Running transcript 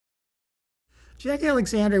Jack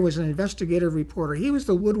Alexander was an investigative reporter. He was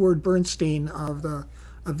the Woodward Bernstein of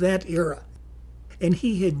that era. And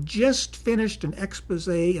he had just finished an expose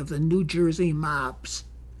of the New Jersey mobs.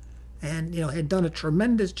 And, had done a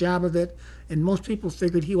tremendous job of it. And most people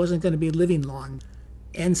figured he wasn't going to be living long.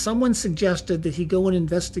 And someone suggested that he go and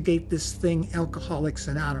investigate this thing, Alcoholics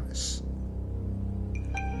Anonymous.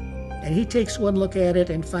 And he takes one look at it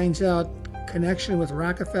and finds out connection with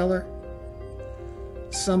Rockefeller,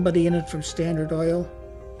 somebody in it from Standard Oil,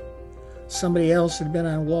 somebody else had been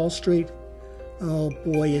on Wall Street. Oh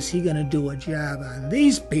boy, is he going to do a job on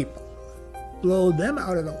these people. Blow them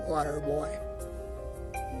out of the water, boy.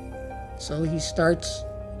 So he starts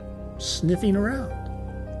sniffing around,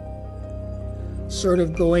 sort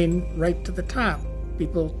of going right to the top.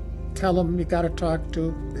 People tell him, you got to talk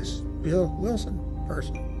to this Bill Wilson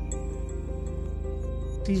person.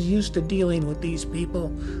 He's used to dealing with these people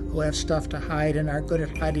who have stuff to hide and are good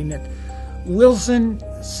at hiding it. Wilson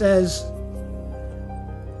says,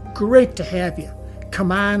 great to have you.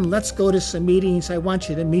 Come on, let's go to some meetings. I want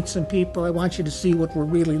you to meet some people. I want you to see what we're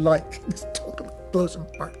really like. This totally blows him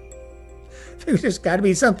apart. There's got to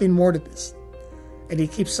be something more to this. And he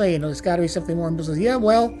keeps saying, there's got to be something more. And Bill says, yeah,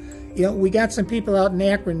 well, we got some people out in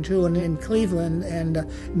Akron, too, and in Cleveland. And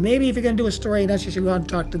maybe if you're going to do a story on us, you should go out and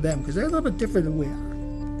talk to them, because they're a little bit different than we are.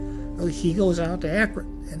 He goes out to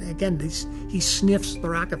Akron, and again, he sniffs the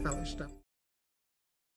Rockefeller stuff.